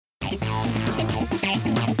Web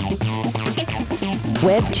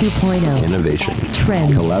 2.0. Innovation.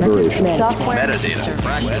 Trend. Collaboration. Software. Metadata.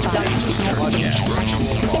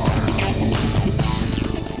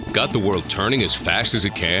 Got the world turning as fast as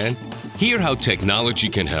it can? Hear how technology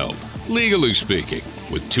can help, legally speaking,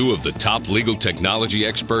 with two of the top legal technology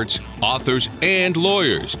experts, authors, and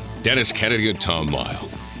lawyers, Dennis Kennedy and Tom Mile.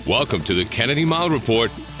 Welcome to the Kennedy Mile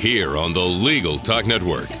Report here on the Legal Talk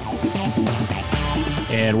Network.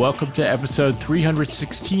 And welcome to episode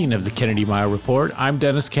 316 of the Kennedy Mile Report. I'm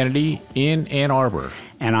Dennis Kennedy in Ann Arbor.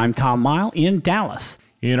 And I'm Tom Mile in Dallas.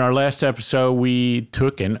 In our last episode, we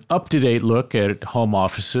took an up-to-date look at home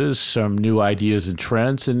offices, some new ideas and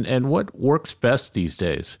trends, and what works best these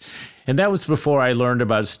days. And that was before I learned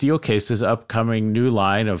about Steelcase's upcoming new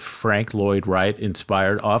line of Frank Lloyd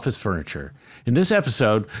Wright-inspired office furniture. In this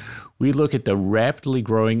episode, we look at the rapidly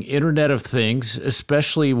growing Internet of Things,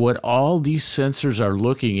 especially what all these sensors are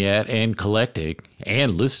looking at and collecting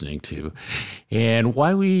and listening to, and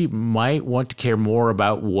why we might want to care more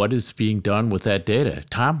about what is being done with that data.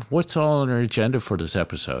 Tom, what's all on our agenda for this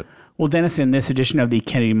episode? Well, Dennis, in this edition of the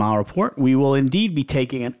Kennedy Mile Report, we will indeed be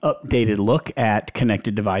taking an updated look at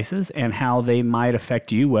connected devices and how they might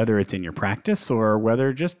affect you, whether it's in your practice or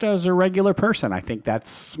whether just as a regular person. I think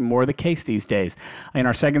that's more the case these days. In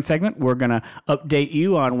our second segment, we're going to update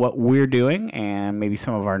you on what we're doing and maybe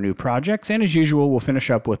some of our new projects. And as usual, we'll finish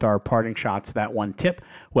up with our parting shots, that one tip,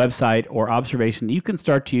 website, or observation that you can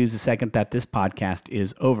start to use the second that this podcast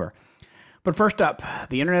is over. But first up,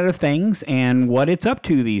 the Internet of Things and what it's up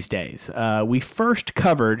to these days. We first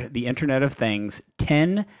covered the Internet of Things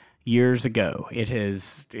 10 years ago. It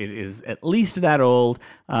is at least that old,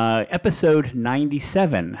 episode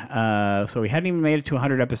 97. So we hadn't even made it to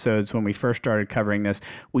 100 episodes when we first started covering this.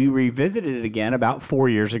 We revisited it again about 4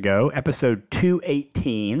 years ago, episode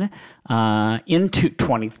 218, in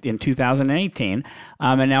 2018.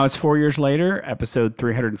 And now it's 4 years later, episode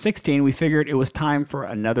 316. We figured it was time for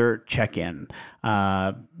another check-in.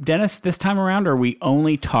 Dennis, this time around, are we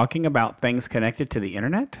only talking about things connected to the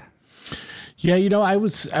Internet? Yeah, I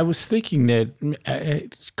was thinking that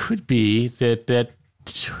it could be that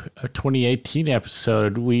 2018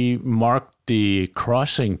 episode, we marked the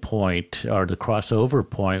crossing point or the crossover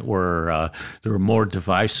point where there were more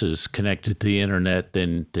devices connected to the Internet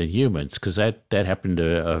than humans, because that happened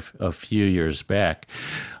a few years back.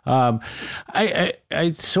 I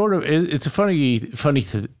sort of, it's a funny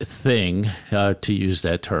thing to use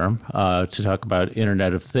that term to talk about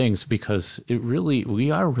Internet of Things, because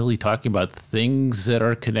we are really talking about things that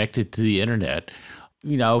are connected to the Internet,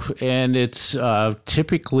 and it's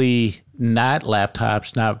typically not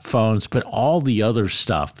laptops, not phones, but all the other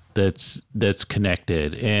stuff that's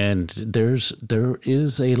connected, and there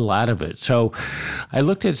is a lot of it. So I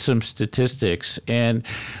looked at some statistics, and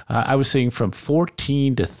I was seeing from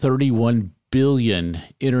 14 to 31 billion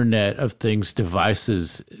Internet of Things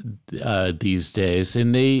devices these days,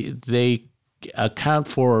 and they account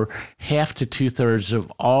for half to two-thirds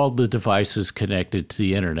of all the devices connected to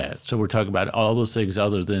the Internet. So we're talking about all those things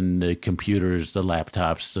other than the computers, the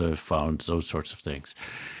laptops, the phones, those sorts of things.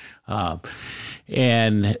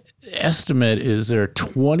 And estimate is there are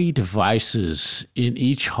 20 devices in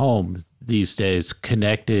each home these days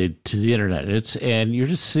connected to the Internet. And you're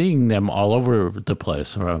just seeing them all over the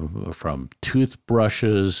place, from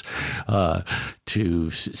toothbrushes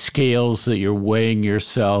to scales that you're weighing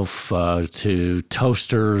yourself, to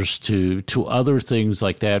toasters, to other things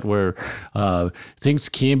like that, where things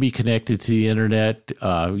can be connected to the Internet,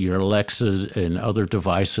 your Alexa and other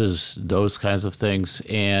devices, those kinds of things.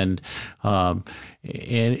 And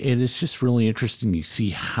it's just really interesting to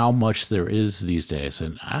see how much there is these days.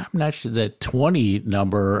 And I'm not sure that 20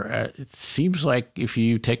 number, it seems like if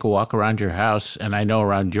you take a walk around your house, and I know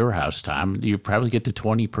around your house, Tom, you probably get to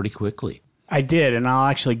 20 pretty quickly. I did, and I'll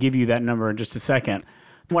actually give you that number in just a second.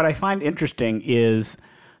 What I find interesting is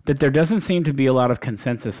that there doesn't seem to be a lot of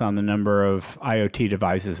consensus on the number of IoT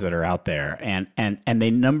devices that are out there, and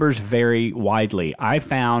the numbers vary widely. I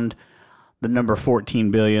found the number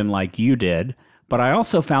 14 billion like you did, but I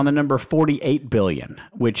also found the number 48 billion,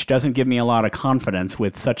 which doesn't give me a lot of confidence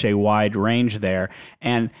with such a wide range there.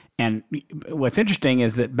 And what's interesting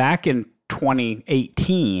is that back in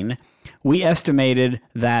 2018, we estimated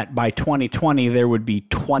that by 2020 there would be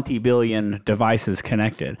 20 billion devices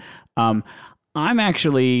connected. I'm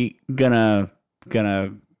actually gonna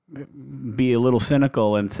be a little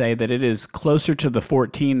cynical and say that it is closer to the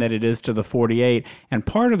 14 than it is to the 48. And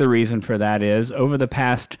part of the reason for that is over the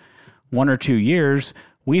past 1 or 2 years,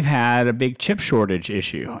 we've had a big chip shortage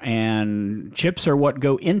issue, and chips are what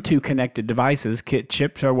go into connected devices.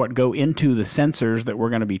 Chips are what go into the sensors that we're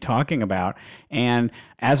going to be talking about. And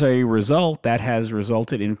as a result, that has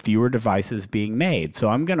resulted in fewer devices being made. So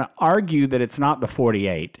I'm going to argue that it's not the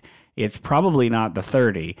 48. It's probably not the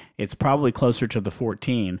 30. It's probably closer to the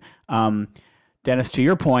 14. Dennis, to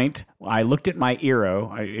your point, I looked at my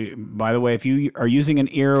Eero. By the way, if you are using an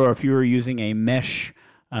Eero or if you are using a mesh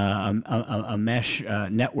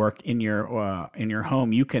network in your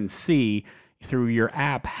home, you can see through your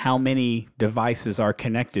app how many devices are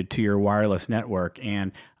connected to your wireless network.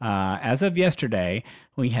 And as of yesterday,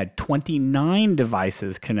 we had 29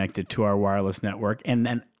 devices connected to our wireless network, and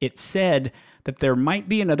then it said that there might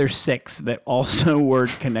be another 6 that also were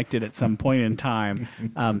connected at some point in time.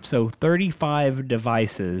 So 35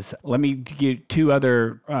 devices. Let me give 2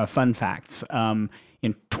 other fun facts. In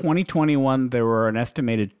 2021, there were an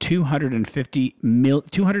estimated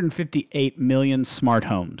 258 million smart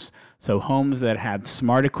homes. So homes that had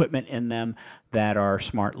smart equipment in them, that are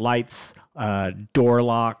smart lights, door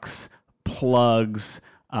locks, plugs,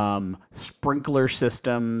 sprinkler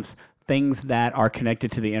systems, things that are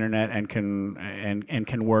connected to the internet and can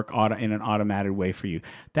work in an automated way for you.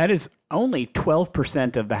 That is only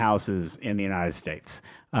 12% of the houses in the United States.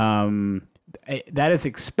 That is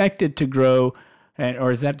expected to grow.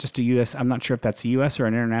 Or is that just a U.S.? I'm not sure if that's a U.S. or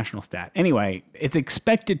an international stat. Anyway, it's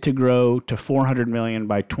expected to grow to 400 million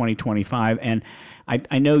by 2025. And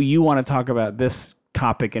I know you want to talk about this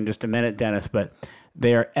topic in just a minute, Dennis, but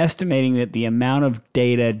they are estimating that the amount of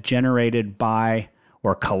data generated by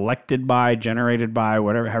or collected by, generated by,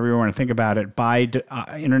 however you want to think about it, by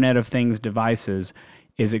Internet of Things devices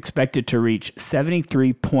is expected to reach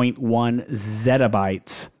 73.1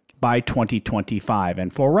 zettabytes by 2025.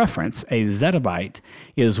 And for reference, a zettabyte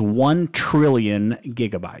is 1 trillion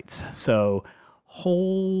gigabytes. So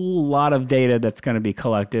whole lot of data that's going to be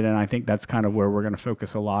collected, and I think that's kind of where we're going to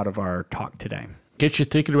focus a lot of our talk today. Get you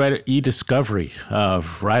thinking about e-discovery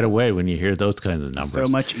right away when you hear those kinds of numbers.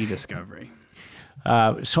 So much e-discovery.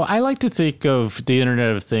 So I like to think of the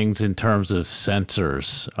Internet of Things in terms of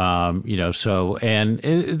sensors,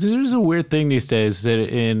 there's a weird thing these days that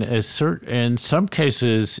in some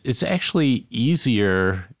cases it's actually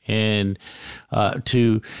easier to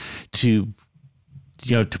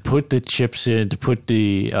put the chips in, to put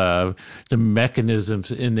the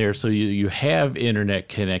mechanisms in there, so you have internet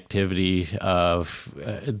connectivity.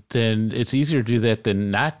 Then it's easier to do that than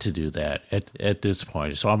not to do that at this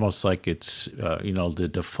point. It's almost like it's the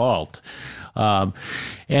default. And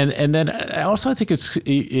then I also think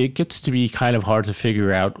it gets to be kind of hard to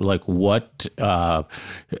figure out like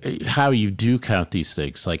how you do count these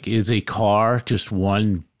things. Like, is a car just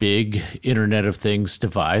one big Internet of Things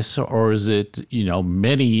device, or is it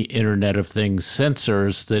many Internet of Things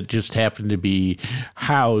sensors that just happen to be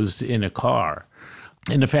housed in a car?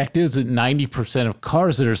 And the fact is that 90% of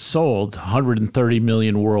cars that are sold, 130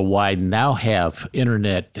 million worldwide, now have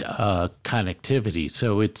internet connectivity.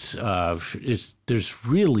 So there's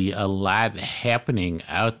really a lot happening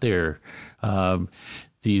out there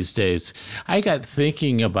these days. I got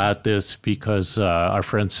thinking about this because our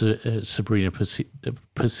friend Sabrina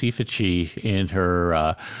Pacifici in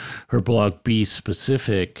her blog Be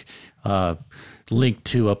Specific linked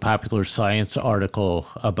to a Popular Science article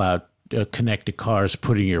about connected cars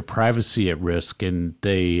putting your privacy at risk, and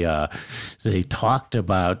they talked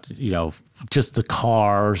about just the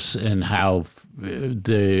cars and how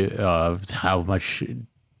much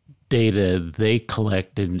data they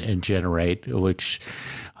collect and generate, which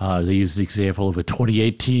they use the example of a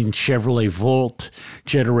 2018 Chevrolet Volt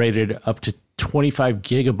generated up to 25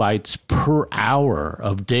 gigabytes per hour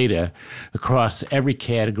of data across every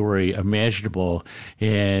category imaginable,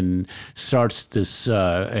 and starts this,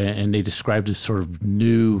 and they described this sort of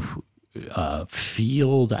new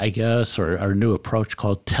field, I guess, or new approach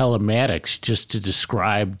called telematics, just to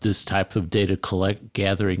describe this type of data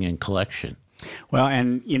gathering and collection. Well,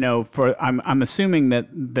 and I'm assuming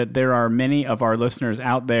that there are many of our listeners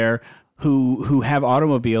out there who have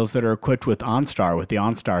automobiles that are equipped with OnStar, with the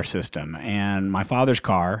OnStar system. And my father's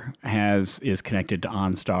car is connected to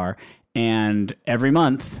OnStar, and every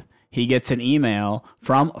month he gets an email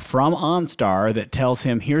from OnStar that tells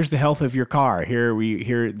him, here's the health of your car. Here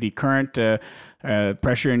the current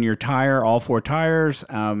pressure in your tire, all 4 tires.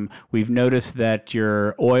 We've noticed that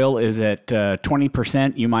your oil is at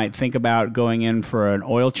 20%. You might think about going in for an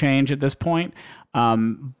oil change at this point.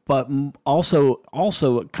 But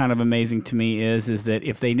also kind of amazing to me is that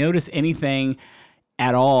if they notice anything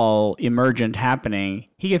at all emergent happening,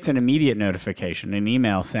 he gets an immediate notification, an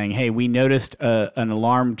email saying, hey, we noticed an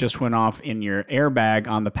alarm just went off in your airbag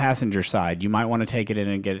on the passenger side. You might want to take it in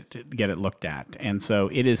and get it looked at. And so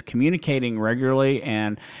it is communicating regularly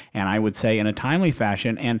and I would say in a timely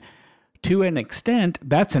fashion. And to an extent,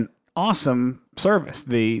 that's an awesome service.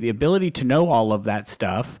 The ability to know all of that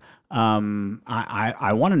stuff.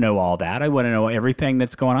 I want to know all that. I want to know everything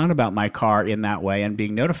that's going on about my car in that way, and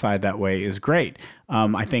being notified that way is great.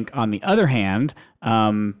 I think on the other hand,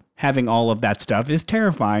 having all of that stuff is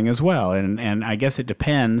terrifying as well. And I guess it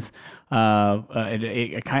depends.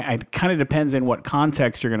 It kind of depends in what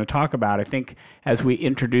context you're going to talk about. I think as we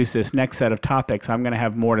introduce this next set of topics, I'm going to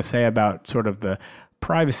have more to say about sort of the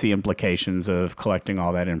privacy implications of collecting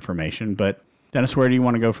all that information. But Dennis, where do you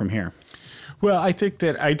want to go from here? Well, I think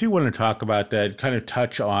that I do want to talk about that, kind of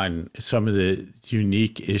touch on some of the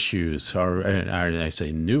unique issues, or I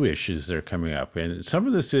say new issues that are coming up. And some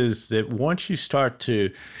of this is that once you start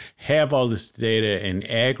to have all this data and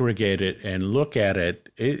aggregate it and look at it,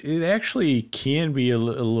 it actually can be a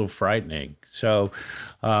little frightening. So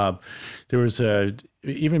there was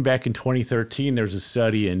even back in 2013, there was a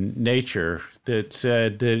study in Nature that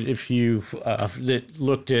said that if you that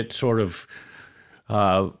looked at sort of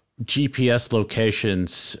GPS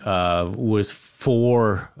locations with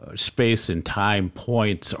 4 space and time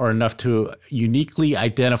points are enough to uniquely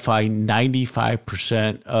identify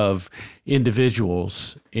 95% of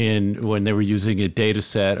individuals when they were using a data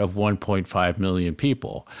set of 1.5 million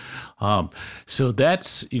people. So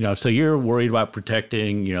that's, so you're worried about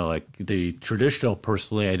protecting, like the traditional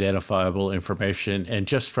personally identifiable information, and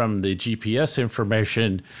just from the GPS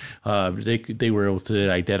information, they were able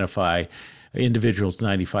to identify individuals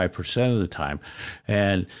 95% of the time.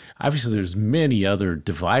 And obviously there's many other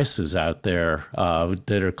devices out there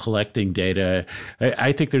that are collecting data.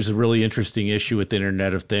 I think there's a really interesting issue with the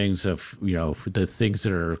Internet of Things of, the things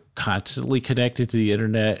that are constantly connected to the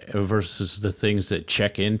Internet versus the things that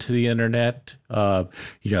check into the Internet.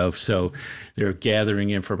 So they're gathering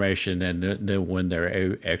information, and then when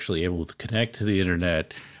they're actually able to connect to the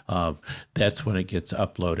Internet, that's when it gets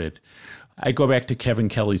uploaded. I go back to Kevin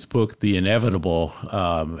Kelly's book, The Inevitable,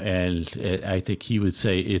 and I think he would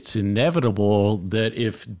say it's inevitable that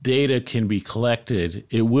if data can be collected,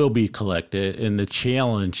 it will be collected, and the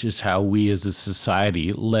challenge is how we as a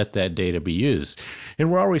society let that data be used.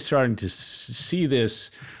 And we're already starting to see this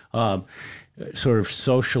sort of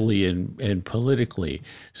socially and politically.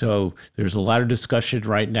 So there's a lot of discussion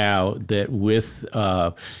right now that with,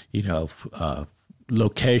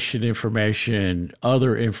 location information,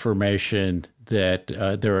 other information, that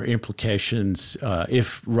there are implications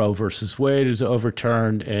if Roe versus Wade is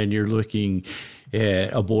overturned and you're looking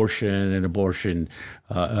at abortion and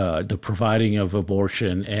the providing of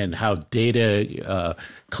abortion, and how data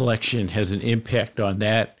collection has an impact on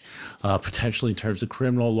that, potentially in terms of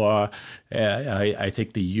criminal law. I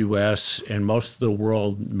think the U.S. and most of the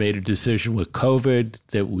world made a decision with COVID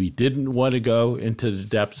that we didn't want to go into the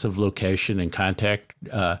depths of location and contact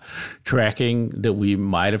tracking that we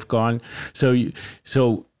might have gone.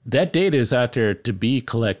 So that data is out there to be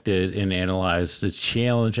collected and analyzed. The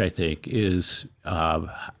challenge, I think, is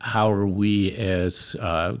how are we as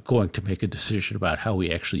going to make a decision about how we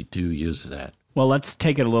actually do use that? Well, let's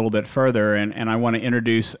take it a little bit further, and I want to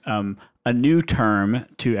introduce a new term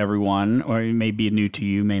to everyone, or it may be new to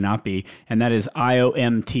you, may not be, and that is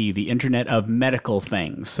IoMT, the Internet of Medical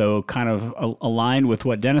Things. So kind of aligned with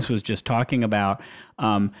what Dennis was just talking about,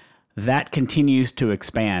 that continues to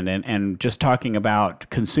expand. And just talking about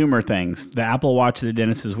consumer things, the Apple Watch that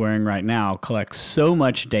Dennis is wearing right now collects so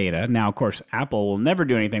much data. Now, of course, Apple will never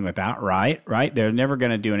do anything with that, right? They're never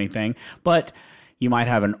going to do anything, but you might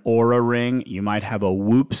have an Oura ring. You might have a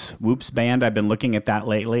Whoops band. I've been looking at that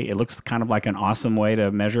lately. It looks kind of like an awesome way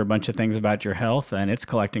to measure a bunch of things about your health, and it's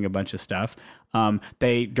collecting a bunch of stuff.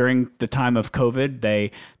 During the time of COVID,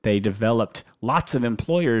 they developed, lots of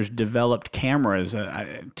employers developed cameras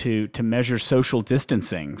to measure social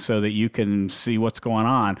distancing so that you can see what's going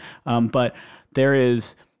on. But there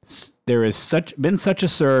is been such a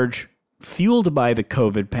surge fueled by the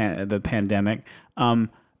COVID the pandemic.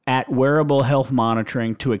 At wearable health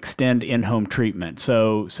monitoring to extend in-home treatment.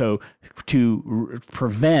 So to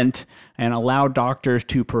prevent and allow doctors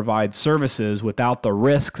to provide services without the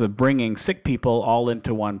risks of bringing sick people all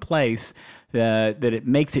into one place, that it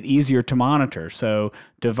makes it easier to monitor. So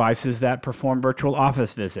devices that perform virtual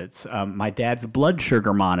office visits, my dad's blood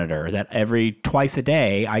sugar monitor, that twice a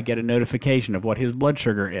day I get a notification of what his blood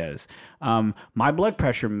sugar is. My blood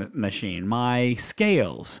pressure machine, my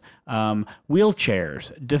scales,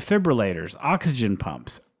 wheelchairs, defibrillators, oxygen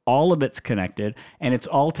pumps, all of it's connected, and it's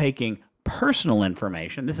all taking personal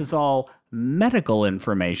information. This is all medical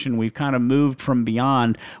information. We've kind of moved from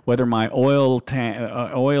beyond whether my oil is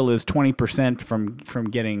 20%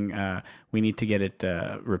 from getting we need to get it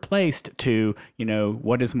replaced to,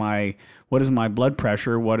 what is my blood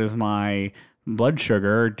pressure, what is my blood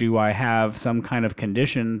sugar, do I have some kind of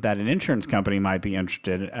condition that an insurance company might be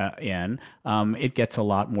interested in? It gets a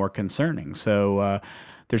lot more concerning. So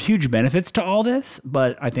there's huge benefits to all this,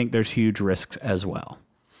 but I think there's huge risks as well.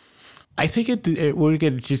 I think we're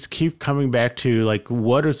going to just keep coming back to like,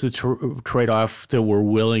 what is the trade-off that we're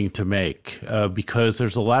willing to make? Because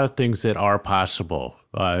there's a lot of things that are possible.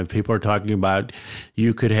 People are talking about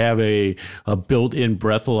you could have a built-in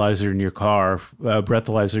breathalyzer in your car,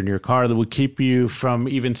 that would keep you from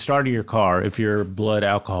even starting your car if your blood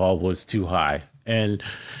alcohol was too high. And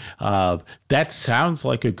that sounds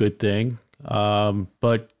like a good thing,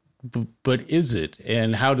 but is it?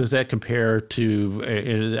 And how does that compare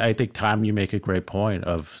to, I think, Tom, you make a great point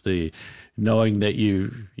of the knowing that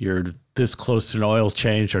you're this close to an oil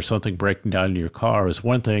change or something breaking down in your car is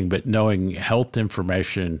one thing, but knowing health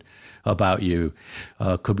information about you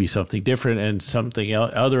could be something different, and something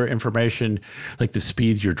other information like the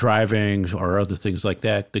speed you're driving or other things like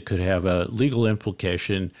that could have a legal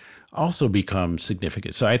implication also become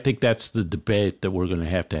significant. So I think that's the debate that we're going to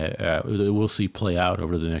have to we'll see play out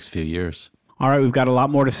over the next few years. All right, we've got a lot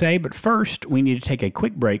more to say, but first we need to take a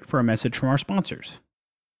quick break for a message from our sponsors.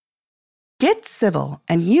 Get Civil,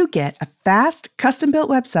 and you get a fast, custom-built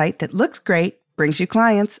website that looks great, brings you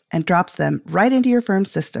clients, and drops them right into your firm's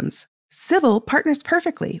systems. Civil partners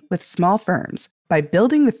perfectly with small firms by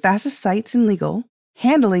building the fastest sites in legal,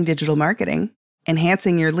 handling digital marketing,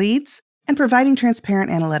 enhancing your leads, and providing transparent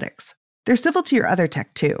analytics. They're civil to your other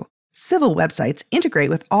tech, too. Civil websites integrate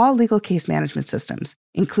with all legal case management systems,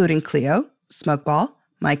 including Clio, Smokeball,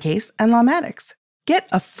 MyCase, and Lawmatics. Get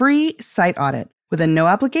a free site audit with a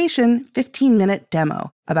no-obligation 15-minute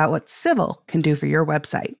demo about what Civil can do for your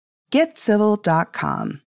website.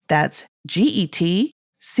 GetCivil.com. That's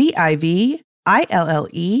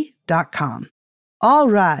GetCiville.com. All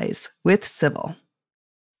rise with Civil.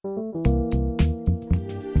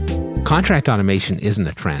 Contract automation isn't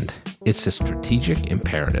a trend. It's a strategic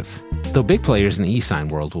imperative. Though big players in the e-sign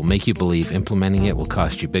world will make you believe implementing it will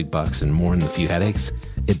cost you big bucks and more than a few headaches,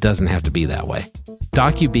 it doesn't have to be that way.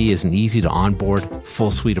 DocuBee is an easy-to-onboard,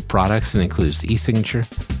 full suite of products that includes e-signature,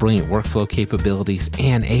 brilliant workflow capabilities,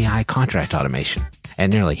 and AI contract automation, at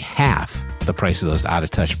nearly half the price of those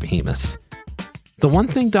out-of-touch behemoths. The one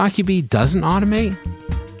thing DocuBee doesn't automate?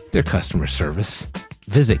 Their customer service.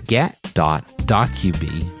 Visit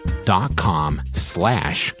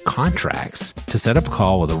get.docubee.com/contracts to set up a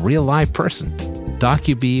call with a real live person.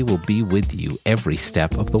 DocuBee will be with you every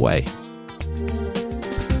step of the way.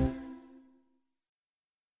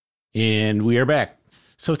 And we are back.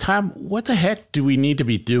 So, Tom, what the heck do we need to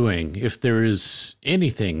be doing if there is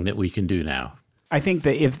anything that we can do now? I think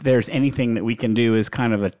that if there's anything that we can do is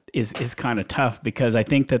kind of tough, because I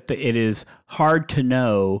think that it is hard to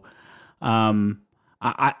know. I'm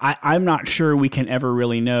not sure we can ever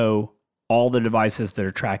really know all the devices that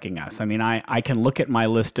are tracking us. I mean, I can look at my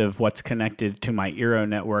list of what's connected to my Eero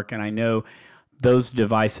network, and I know those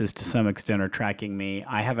devices to some extent are tracking me.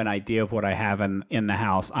 I have an idea of what I have in the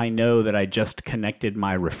house. I know that I just connected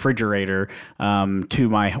my refrigerator to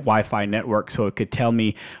my Wi-Fi network so it could tell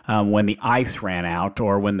me when the ice ran out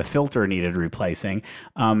or when the filter needed replacing.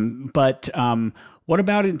 But what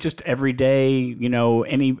about in just every day,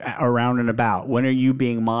 any around and about? When are you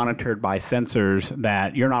being monitored by sensors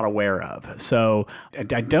that you're not aware of? So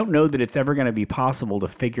I don't know that it's ever going to be possible to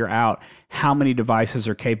figure out how many devices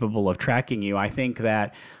are capable of tracking you. I think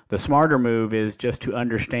that the smarter move is just to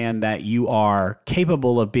understand that you are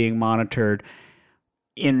capable of being monitored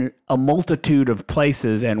in a multitude of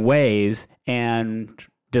places and ways, and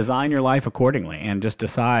design your life accordingly, and just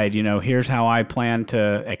decide, here's how I plan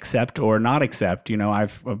to accept or not accept.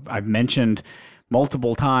 I've mentioned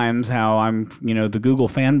multiple times how I'm, the Google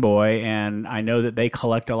fanboy, and I know that they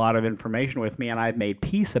collect a lot of information with me, and I've made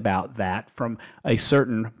peace about that from a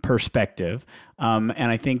certain perspective. And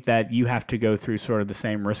I think that you have to go through sort of the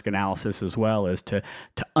same risk analysis as well, as to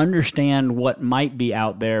understand what might be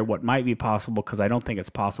out there, what might be possible, because I don't think it's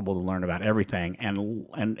possible to learn about everything,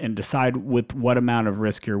 and decide with what amount of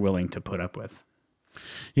risk you're willing to put up with.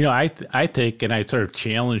 I think, and I sort of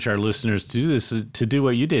challenge our listeners to do this, to do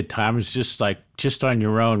what you did, Tom, is just on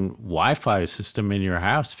your own Wi-Fi system in your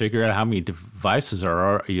house, figure out how many devices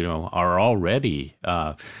are already,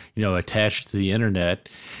 attached to the internet,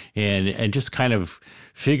 and just kind of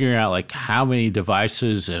figuring out like how many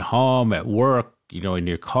devices at home, at work, in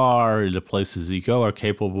your car, the places you go are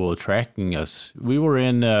capable of tracking us. We were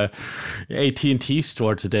in AT&T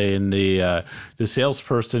store today, and the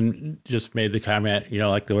salesperson just made the comment,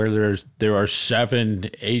 like where there are 7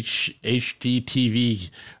 HD TV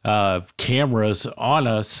cameras on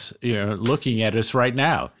us, looking at us right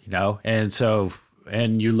now, and so.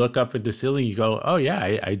 And you look up at the ceiling, you go, oh,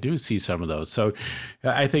 yeah, I do see some of those. So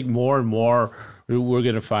I think more and more we're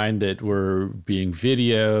going to find that we're being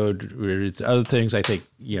videoed. It's other things. I think,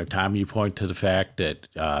 Tom, you point to the fact that,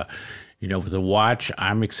 with the watch,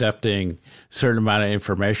 I'm accepting a certain amount of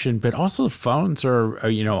information, but also the phones are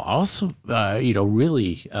really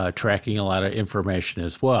tracking a lot of information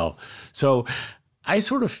as well. So I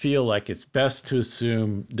sort of feel like it's best to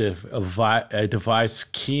assume that a device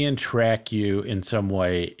can track you in some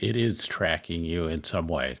way. It is tracking you in some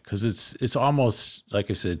way, because it's almost,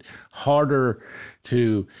 like I said, harder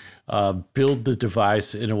to build the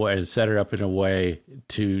device in a way and set it up in a way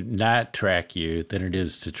to not track you than it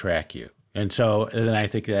is to track you. And then I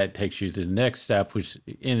think that takes you to the next step, which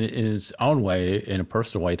in its own way, in a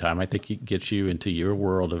personal way, Tom, I think it gets you into your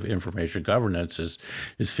world of information governance is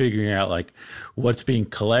figuring out like what's being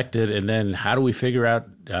collected, and then how do we figure out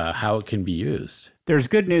how it can be used? There's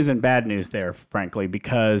good news and bad news there, frankly,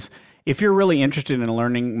 because if you're really interested in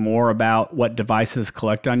learning more about what devices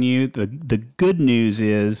collect on you, the good news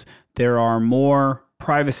is there are more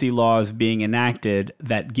privacy laws being enacted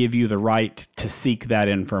that give you the right to seek that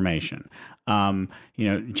information.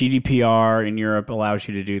 GDPR in Europe allows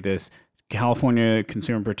you to do this. California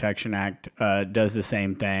Consumer Protection Act does the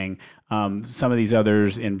same thing. Some of these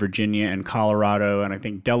others in Virginia and Colorado, and I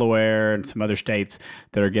think Delaware and some other states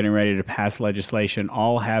that are getting ready to pass legislation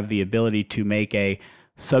all have the ability to make a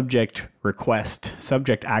subject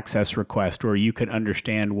access request, where you can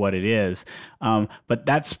understand what it is. But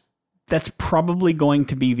that's probably going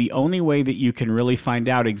to be the only way that you can really find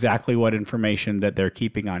out exactly what information that they're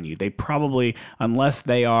keeping on you. They probably, unless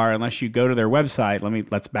you go to their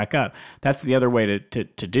website, let's back up. That's the other way to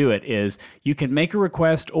do it, is you can make a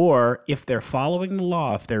request, or if they're following the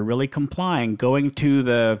law, if they're really complying, going to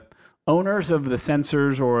the owners of the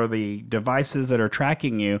sensors or the devices that are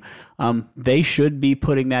tracking you, they should be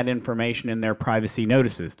putting that information in their privacy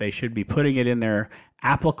notices. They should be putting it in their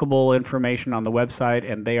applicable information on the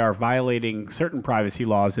website, and they are violating certain privacy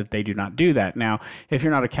laws if they do not do that. Now, if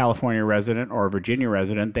you're not a California resident or a Virginia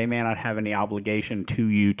resident, they may not have any obligation to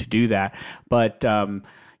you to do that. But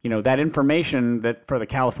that information that for the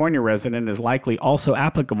California resident is likely also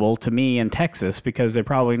applicable to me in Texas, because they're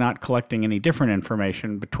probably not collecting any different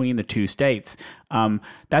information between the two states.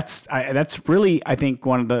 That's really, I think,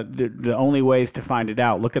 one of the only ways to find it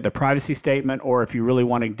out. Look at the privacy statement, or if you really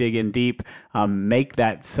want to dig in deep, make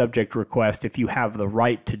that subject request if you have the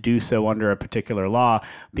right to do so under a particular law.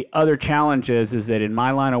 The other challenge is that in my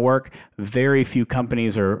line of work, very few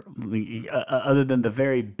companies are, other than the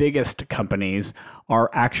very biggest companies, are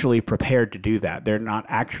actually prepared to do that. They're not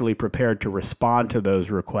actually prepared to respond to those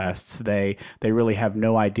requests. They really have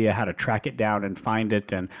no idea how to track it down and find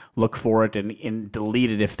it and look for it and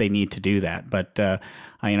delete it if they need to do that. But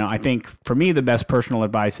I think for me, the best personal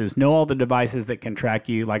advice is know all the devices that can track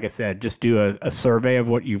you. Like I said, just do a survey of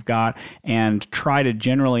what you've got and try to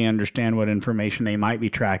generally understand what information they might be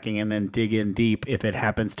tracking, and then dig in deep if it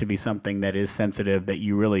happens to be something that is sensitive that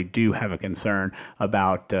you really do have a concern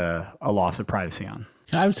about a loss of privacy on.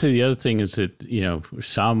 I would say the other thing is that,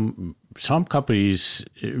 some companies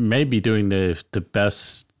may be doing the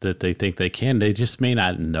best that they think they can. They just may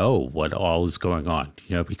not know what all is going on,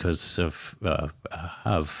 because of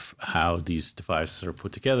how these devices are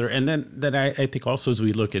put together. And then I think also, as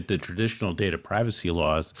we look at the traditional data privacy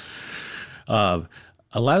laws, a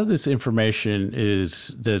lot of this information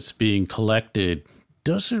that's being collected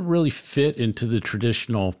doesn't really fit into the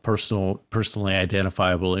traditional personally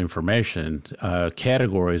identifiable information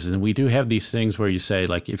categories. And we do have these things where you say,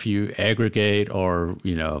 like, if you aggregate or,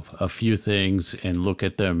 a few things and look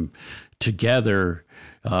at them together,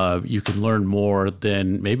 you can learn more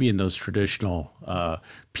than maybe in those traditional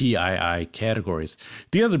PII categories.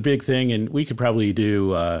 The other big thing, and we could probably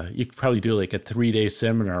do, you could probably do like a 3-day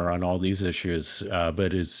seminar on all these issues,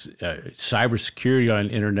 but is cybersecurity on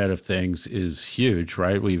Internet of Things is huge,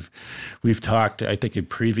 right? We've talked, I think, in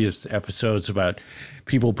previous episodes about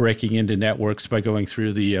people breaking into networks by going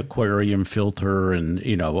through the Aquarium filter and,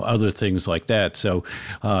 other things like that. So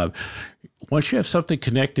once you have something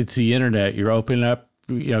connected to the Internet, you're opening up,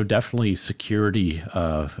 definitely security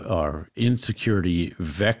or insecurity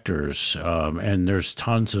vectors, and there's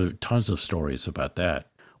tons of stories about that.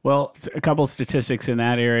 Well, a couple of statistics in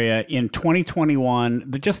that area. In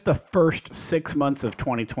 2021, just the first 6 months of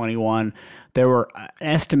 2021, there were an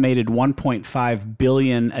estimated 1.5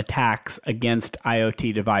 billion attacks against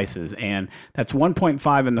IoT devices. And that's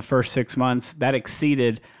 1.5 in the first 6 months. That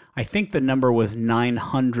exceeded, I think the number was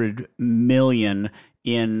 900 million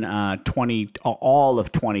in all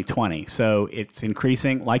of 2020. So it's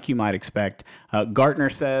increasing like you might expect. Gartner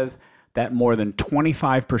says that more than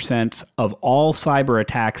 25% of all cyber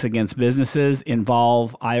attacks against businesses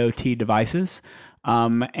involve IoT devices.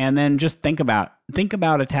 And then just think about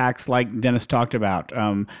attacks like Dennis talked about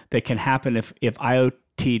that can happen if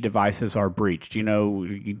IoT devices are breached. You know,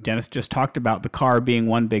 Dennis just talked about the car being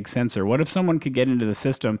one big sensor. What if someone could get into the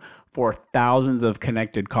system for thousands of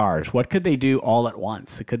connected cars? What could they do all at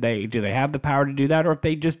once? Do they have the power to do that? Or if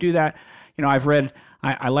they just do that, you know,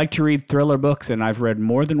 I like to read thriller books, and I've read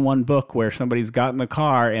more than one book where somebody's got in the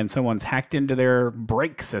car and someone's hacked into their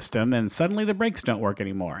brake system and suddenly the brakes don't work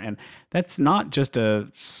anymore. And that's not just a,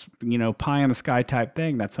 pie in the sky type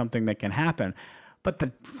thing. That's something that can happen. But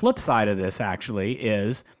the flip side of this actually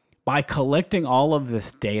is by collecting all of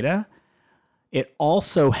this data, it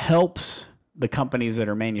also helps the companies that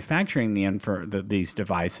are manufacturing these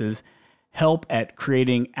devices help at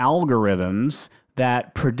creating algorithms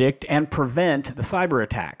that predict and prevent the cyber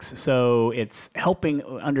attacks. So it's helping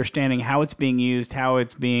understanding how it's being used, how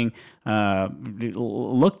it's being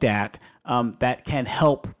looked at, that can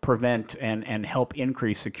help prevent and help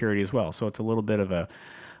increase security as well. So it's a little bit of a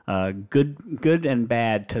good and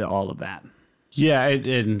bad to all of that. Yeah,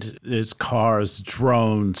 and it's cars,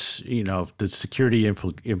 drones, the security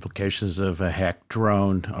implications of a hacked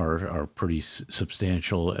drone are pretty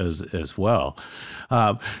substantial as well.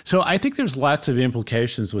 So I think there's lots of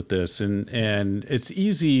implications with this, and it's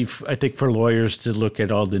easy, I think, for lawyers to look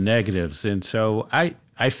at all the negatives. And so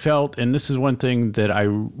I felt, and this is one thing that I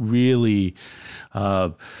really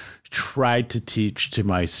tried to teach to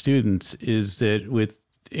my students, is that with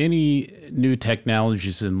any new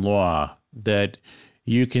technologies in law, that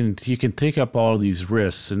you can think up all these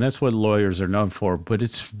risks, and that's what lawyers are known for. But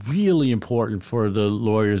it's really important for the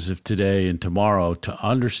lawyers of today and tomorrow to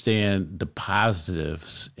understand the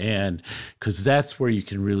positives, and because that's where you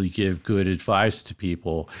can really give good advice to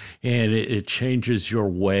people, and it changes your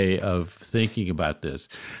way of thinking about this.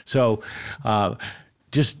 So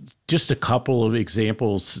just a couple of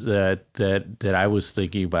examples that I was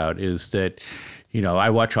thinking about is that, I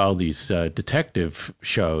watch all these detective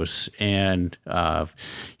shows, and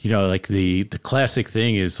like the classic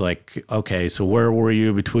thing is like, okay, so where were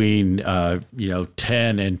you between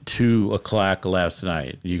 10 and 2 o'clock last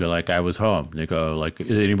night? And you go, like, I was home. And they go, like,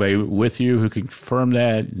 is anybody with you who can confirm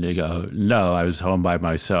that? And they go, no, I was home by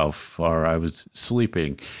myself, or I was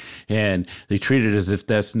sleeping. And they treat it as if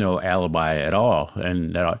that's no alibi at all,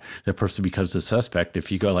 and that person becomes a suspect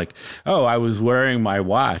if you go like, oh, I was wearing my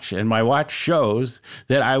watch, and my watch shows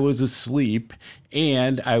that I was asleep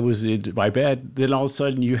and I was in my bed. Then all of a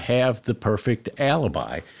sudden you have the perfect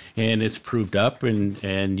alibi, and it's proved up,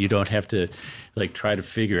 and you don't have to like try to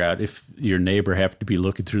figure out if your neighbor happened to be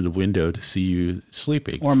looking through the window to see you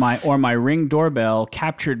sleeping. Or my Ring doorbell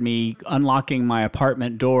captured me unlocking my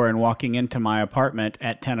apartment door and walking into my apartment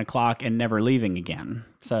at 10 o'clock and never leaving again.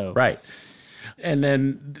 So right. And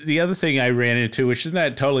then the other thing I ran into, which is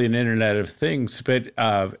not totally an Internet of Things, but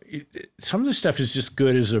some of the stuff is just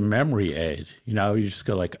good as a memory aid. You just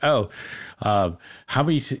go like, oh, how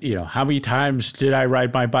many times did I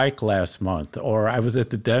ride my bike last month? Or I was at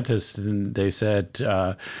the dentist and they said,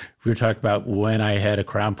 we were talking about when I had a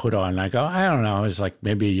crown put on. And I go, I don't know. It was like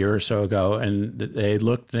maybe a year or so ago. And they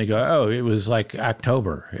looked and they go, oh, it was like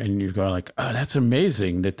October. And you're going like, oh, that's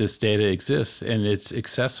amazing that this data exists and it's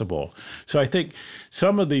accessible. So I think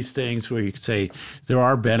some of these things where you could say there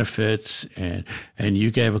are benefits, and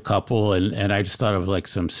you gave a couple, and I just thought of like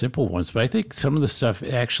some simple ones. But I think some of the stuff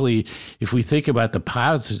actually, if we think about the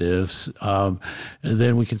positives,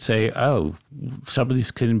 then we can say, oh, some of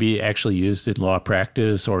these can be actually used in law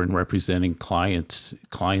practice or in representing clients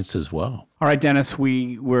as well. All right, Dennis,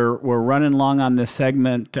 we're running long on this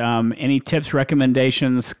segment. Any tips,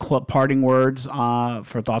 recommendations, parting words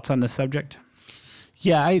for thoughts on this subject?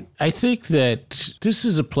 Yeah, I think that this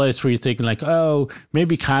is a place where you're thinking like, oh,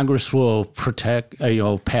 maybe Congress will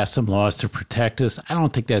pass some laws to protect us. I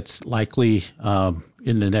don't think that's likely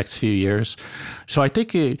in the next few years. So I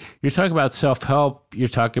think you're talking about self-help, you're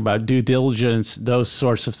talking about due diligence, those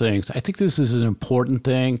sorts of things. I think this is an important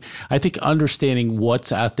thing. I think understanding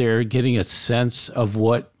what's out there, getting a sense of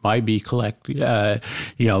what might be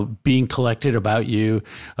being collected about you,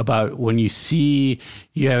 about when you see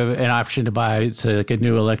you have an option to buy, say, like a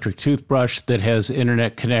new electric toothbrush that has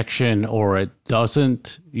internet connection or it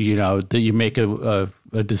doesn't, that you make a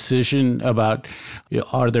decision about,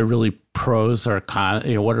 are there really pros or cons,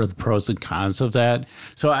 what are the pros and cons of that?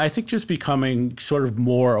 So I think just becoming sort of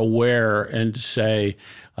more aware and say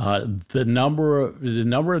the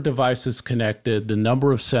number of devices connected, the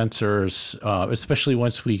number of sensors, especially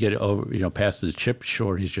once we get over, past the chip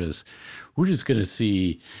shortages, we're just going to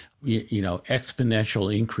see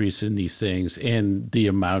exponential increase in these things and the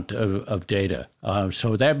amount of data.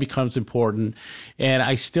 So that becomes important. And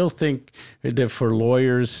I still think that for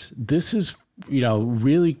lawyers, this is,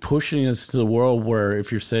 really pushing us to the world where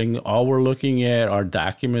if you're saying all we're looking at are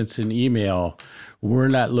documents and email, we're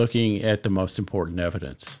not looking at the most important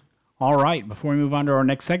evidence. All right. Before we move on to our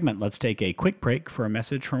next segment, let's take a quick break for a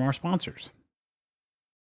message from our sponsors.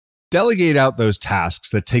 Delegate out those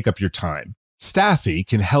tasks that take up your time. Staffy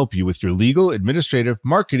can help you with your legal, administrative,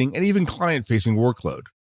 marketing, and even client-facing workload.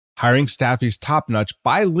 Hiring Staffy's top-notch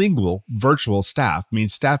bilingual virtual staff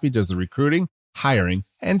means Staffy does the recruiting, hiring,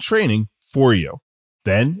 and training for you.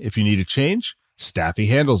 Then, if you need a change, Staffy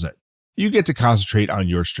handles it. You get to concentrate on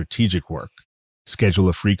your strategic work. Schedule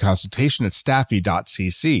a free consultation at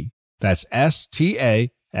staffy.cc. That's STAFI.cc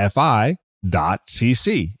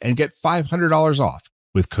and get $500 off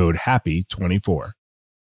with code HAPPY24.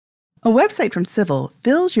 A website from Civil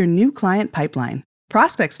fills your new client pipeline.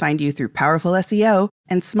 Prospects find you through powerful SEO,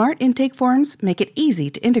 and smart intake forms make it easy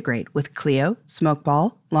to integrate with Clio,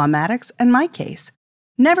 Smokeball, Lawmatics, and MyCase.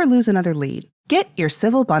 Never lose another lead. Get your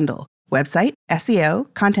Civil bundle: website,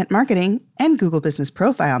 SEO, content marketing, and Google Business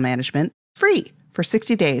Profile Management free for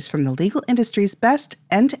 60 days from the legal industry's best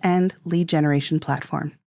end-to-end lead generation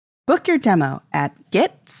platform. Book your demo at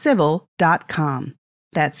getcivil.com.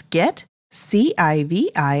 That's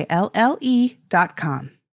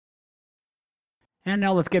GetCiville.com. And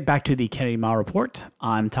now let's get back to the Kennedy Miles Report.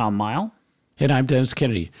 I'm Tom Miles. And I'm Dennis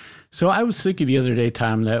Kennedy. So I was thinking the other day,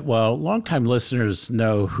 Tom, that, longtime listeners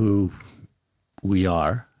know who we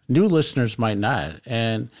are. New listeners might not.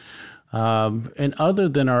 And other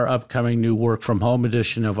than our upcoming new work from home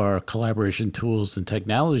edition of our Collaboration Tools and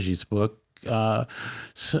Technologies book,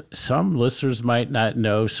 some listeners might not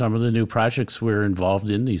know some of the new projects we're involved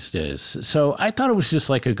in these days. So I thought it was just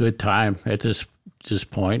like a good time at this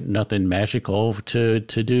point, nothing magical, to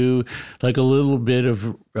do like a little bit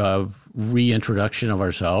of reintroduction of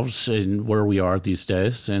ourselves and where we are these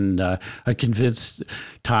days. And I convinced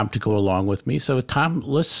Tom to go along with me. So Tom,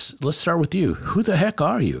 let's start with you. Who the heck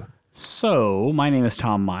are you? So my name is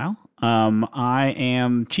Tom Miles. I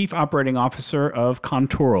am Chief Operating Officer of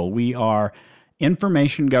Contoural. We are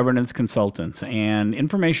information governance consultants, and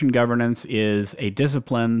information governance is a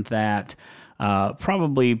discipline that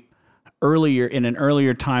probably in an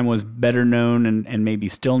earlier time was better known and maybe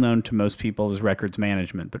still known to most people as records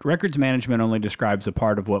management. But records management only describes a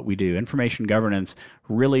part of what we do. Information governance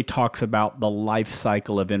really talks about the life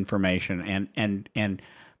cycle of information and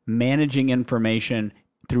managing information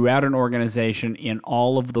throughout an organization in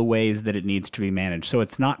all of the ways that it needs to be managed. So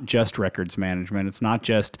it's not just records management. It's not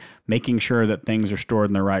just making sure that things are stored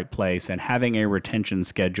in the right place and having a retention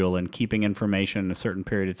schedule and keeping information in a certain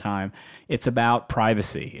period of time. It's about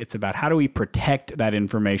privacy. It's about how do we protect that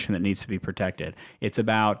information that needs to be protected. It's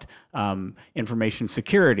about information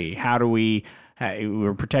security. How do we're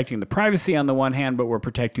protecting the privacy on the one hand, but we're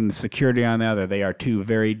protecting the security on the other. They are two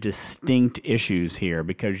very distinct issues here,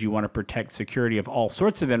 because you want to protect security of all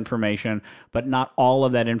sorts of information, but not all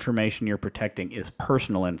of that information you're protecting is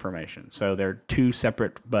personal information. So they're two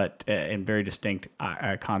separate but and very distinct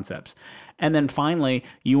concepts. And then finally,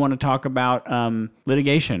 you want to talk about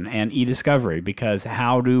litigation and e-discovery, because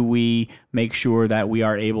how do we make sure that we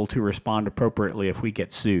are able to respond appropriately if we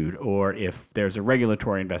get sued, or if there's a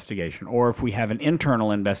regulatory investigation, or if we have an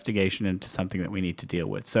internal investigation into something that we need to deal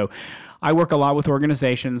with. So I work a lot with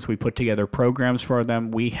organizations. We put together programs for them.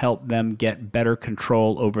 We help them get better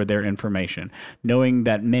control over their information. Knowing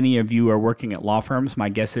that many of you are working at law firms, my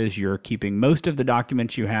guess is you're keeping most of the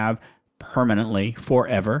documents you have permanently,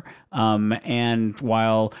 forever. And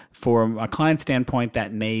while from a client standpoint,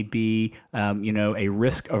 that may be, a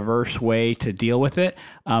risk-averse way to deal with it,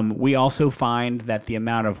 we also find that the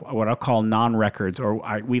amount of what I'll call non-records,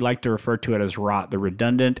 or we like to refer to it as ROT, the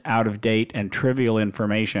redundant, out-of-date, and trivial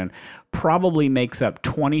information, probably makes up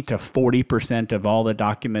 20 to 40% of all the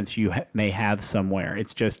documents you may have somewhere.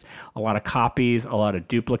 It's just a lot of copies, a lot of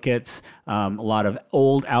duplicates, a lot of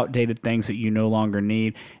old, outdated things that you no longer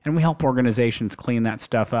need. And we help organizations clean that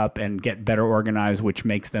stuff up and get better organized, which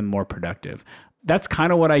makes them more productive. That's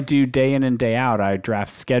kind of what I do day in and day out. I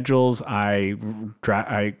draft schedules, I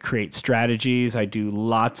create strategies, I do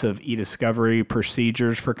lots of e-discovery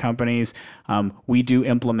procedures for companies. We do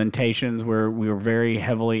implementations where we are very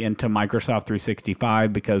heavily into Microsoft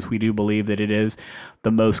 365 because we do believe that it is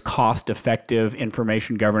the most cost-effective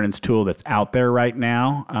information governance tool that's out there right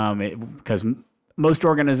now, because most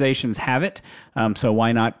organizations have it, so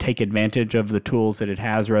why not take advantage of the tools that it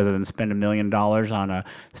has rather than spend $1 million on a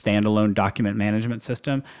standalone document management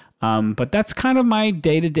system? But that's kind of my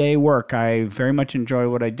day-to-day work. I very much enjoy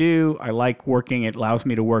what I do. I like working. It allows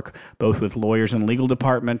me to work both with lawyers and legal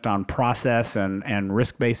department on process and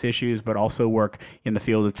risk-based issues, but also work in the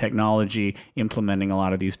field of technology, implementing a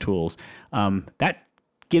lot of these tools. That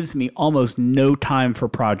gives me almost no time for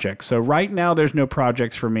projects. So right now there's no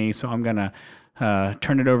projects for me, so I'm going to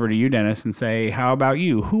turn it over to you, Dennis, and say, how about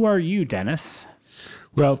you? Who are you, Dennis?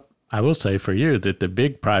 Well, I will say for you that the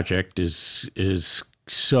big project is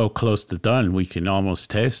so close to done, we can almost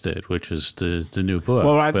taste it, which is the new book.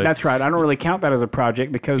 Well, that's right. I don't really count that as a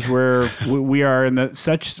project because we are in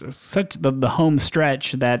the home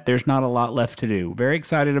stretch that there's not a lot left to do. Very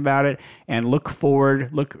excited about it and look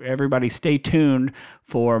forward. Everybody stay tuned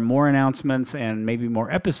for more announcements and maybe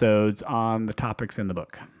more episodes on the topics in the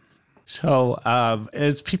book. So,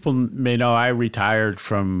 as people may know, I retired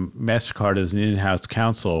from MasterCard as an in-house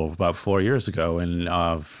counsel about 4 years ago, and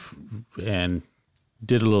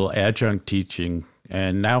did a little adjunct teaching,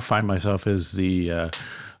 and now find myself as the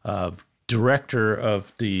director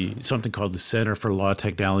of something called the Center for Law,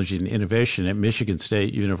 Technology, and Innovation at Michigan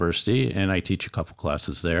State University, and I teach a couple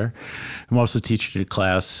classes there. I'm also teaching a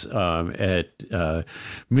class at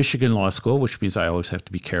Michigan Law School, which means I always have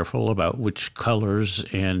to be careful about which colors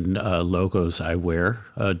and logos I wear,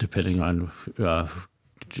 depending on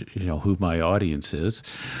who my audience is.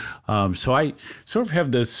 So I sort of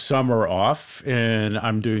have this summer off, and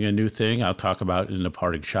I'm doing a new thing I'll talk about in the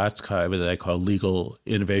parting shots that I call Legal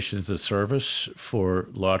Innovation as a Service for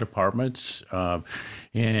law departments.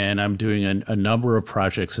 And I'm doing a number of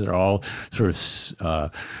projects that are all sort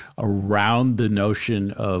of around the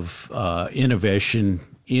notion of innovation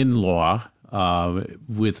in law,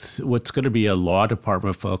 with what's going to be a law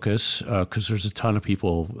department focus, because there's a ton of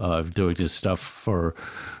people doing this stuff for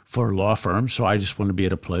law firms. So I just want to be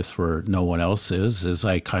at a place where no one else is, as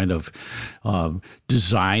I kind of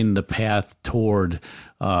design the path toward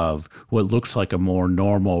what looks like a more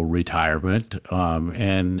normal retirement.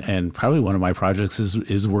 And probably one of my projects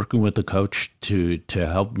is working with a coach to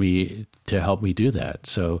help me do that.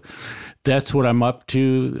 So that's what I'm up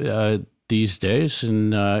to these days,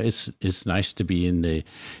 and it's nice to be in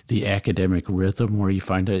the academic rhythm where you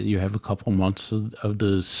find that you have a couple months of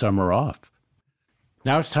the summer off.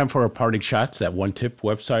 Now it's time for our parting shots. That one tip,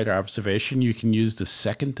 website, or observation you can use the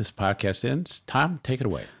second this podcast ends. Tom, take it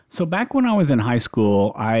away. So back when I was in high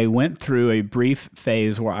school, I went through a brief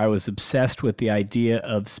phase where I was obsessed with the idea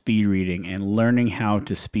of speed reading and learning how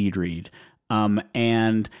to speed read.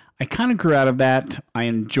 And I kind of grew out of that. I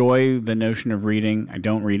enjoy the notion of reading. I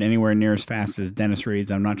don't read anywhere near as fast as Dennis reads.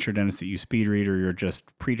 I'm not sure, Dennis, that you speed read or you're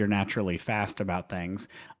just preternaturally fast about things.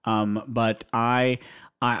 But I've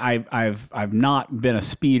not been a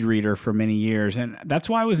speed reader for many years, and that's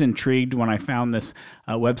why I was intrigued when I found this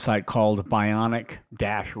website called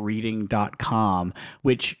bionic-reading.com,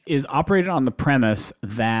 which is operated on the premise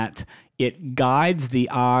that it guides the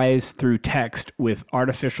eyes through text with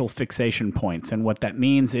artificial fixation points. And what that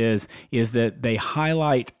means is that they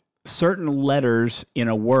highlight certain letters in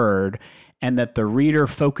a word, and that the reader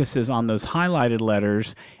focuses on those highlighted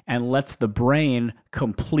letters and lets the brain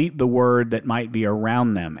complete the word that might be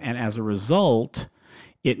around them. And as a result,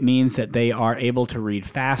 it means that they are able to read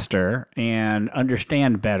faster and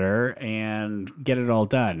understand better and get it all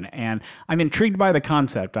done. And I'm intrigued by the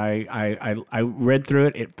concept. I read through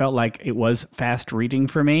it. It felt like it was fast reading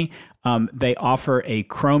for me. They offer a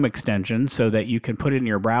Chrome extension so that you can put it in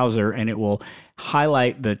your browser and it will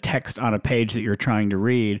highlight the text on a page that you're trying to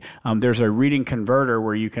read. There's a reading converter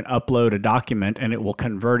where you can upload a document and it will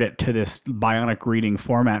convert it to this bionic reading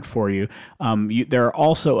format for you. There are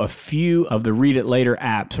also a few of the Read It Later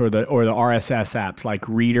apps or the RSS apps like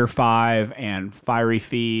Reader5 and Fiery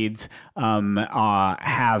Feeds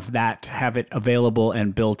have it available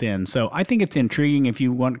and built in. So I think it's intriguing if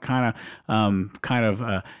you want to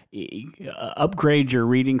upgrade your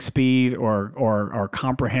reading speed or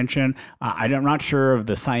comprehension. I'm not sure of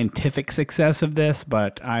the scientific success of this,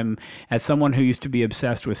 but as someone who used to be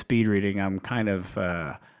obsessed with speed reading, I'm kind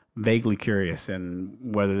of vaguely curious in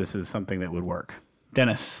whether this is something that would work.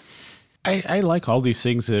 Dennis? I like all these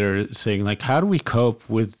things that are saying, like, how do we cope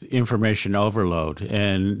with information overload?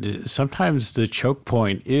 And sometimes the choke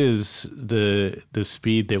point is the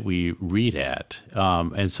speed that we read at.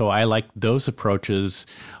 And so I like those approaches.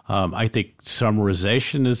 I think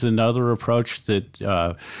summarization is another approach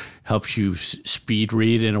that helps you speed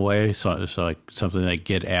read in a way. So it's like something like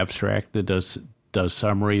Get Abstract that does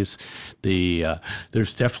summaries.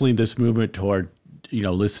 There's definitely this movement toward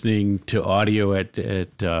listening to audio at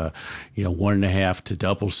 1.5 to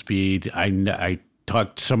double speed. I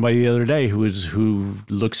talked to somebody the other day who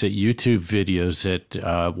looks at YouTube videos at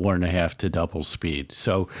 1.5 to double speed.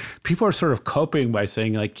 So people are sort of coping by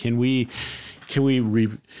saying, like, can we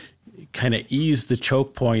kind of ease the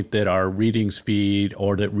choke point that our reading speed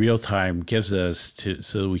or that real time gives us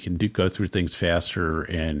so that we can go through things faster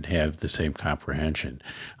and have the same comprehension.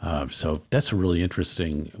 So that's a really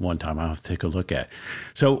interesting one time I'll have to take a look at.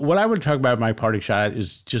 So what I would talk about in my parting shot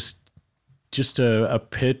is just a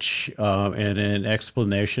pitch and an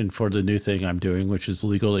explanation for the new thing I'm doing, which is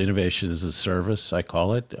Legal Innovation as a Service, I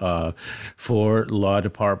call it, for law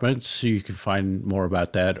departments. So you can find more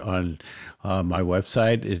about that on my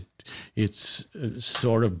website. It's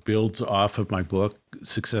sort of builds off of my book,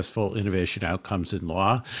 Successful Innovation Outcomes in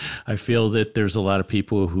Law. I feel that there's a lot of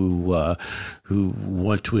people who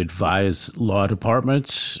want to advise law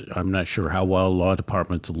departments. I'm not sure how well law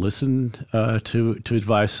departments listen to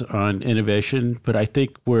advice on innovation, but I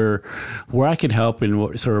think where I can help and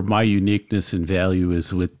what sort of my uniqueness and value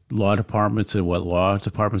is with law departments and what law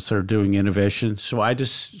departments are doing innovation. So I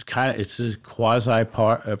just it's a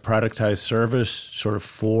quasi-productized service, sort of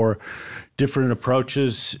 4 different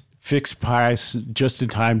approaches, fixed price, just in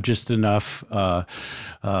time, just enough,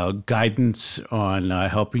 guidance on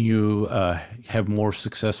helping you have more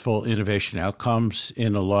successful innovation outcomes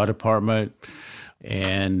in a law department.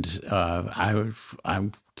 And I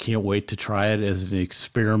can't wait to try it as an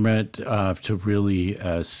experiment to really,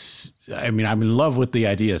 I'm in love with the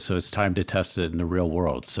idea, so it's time to test it in the real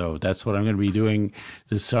world. So that's what I'm going to be doing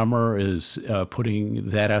this summer is putting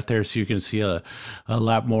that out there so you can see a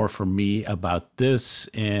lot more from me about this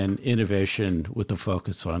and innovation with the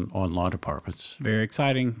focus on law departments. Very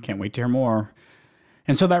exciting. Can't wait to hear more.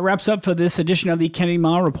 And so that wraps up for this edition of the Kennedy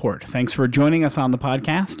Miles Report. Thanks for joining us on the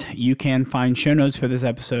podcast. You can find show notes for this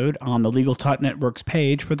episode on the Legal Talk Network's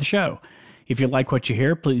page for the show. If you like what you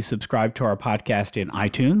hear, please subscribe to our podcast in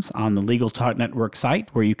iTunes on the Legal Talk Network site,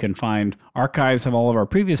 where you can find archives of all of our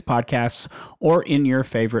previous podcasts, or in your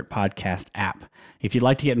favorite podcast app. If you'd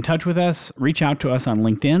like to get in touch with us, reach out to us on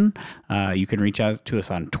LinkedIn. You can reach out to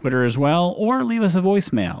us on Twitter as well, or leave us a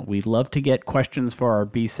voicemail. We'd love to get questions for our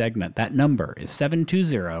B segment. That number is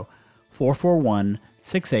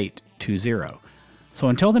 720-441-6820. So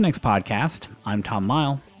until the next podcast, I'm Tom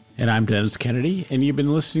Miles. And I'm Dennis Kennedy, and you've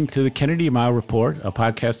been listening to the Kennedy Miles Report, a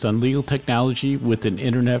podcast on legal technology with an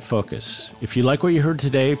internet focus. If you like what you heard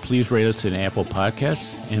today, please rate us in Apple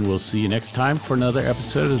Podcasts, and we'll see you next time for another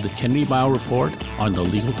episode of the Kennedy Miles Report on the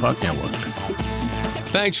Legal Talk Network.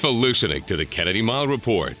 Thanks for listening to the Kennedy Miles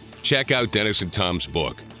Report. Check out Dennis and Tom's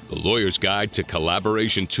book, The Lawyer's Guide to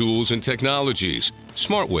Collaboration Tools and Technologies,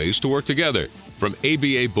 Smart Ways to Work Together, from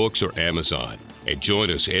ABA Books or Amazon. And join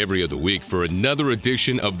us every other week for another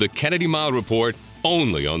edition of the Kennedy Miles Report,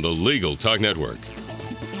 only on the Legal Talk Network.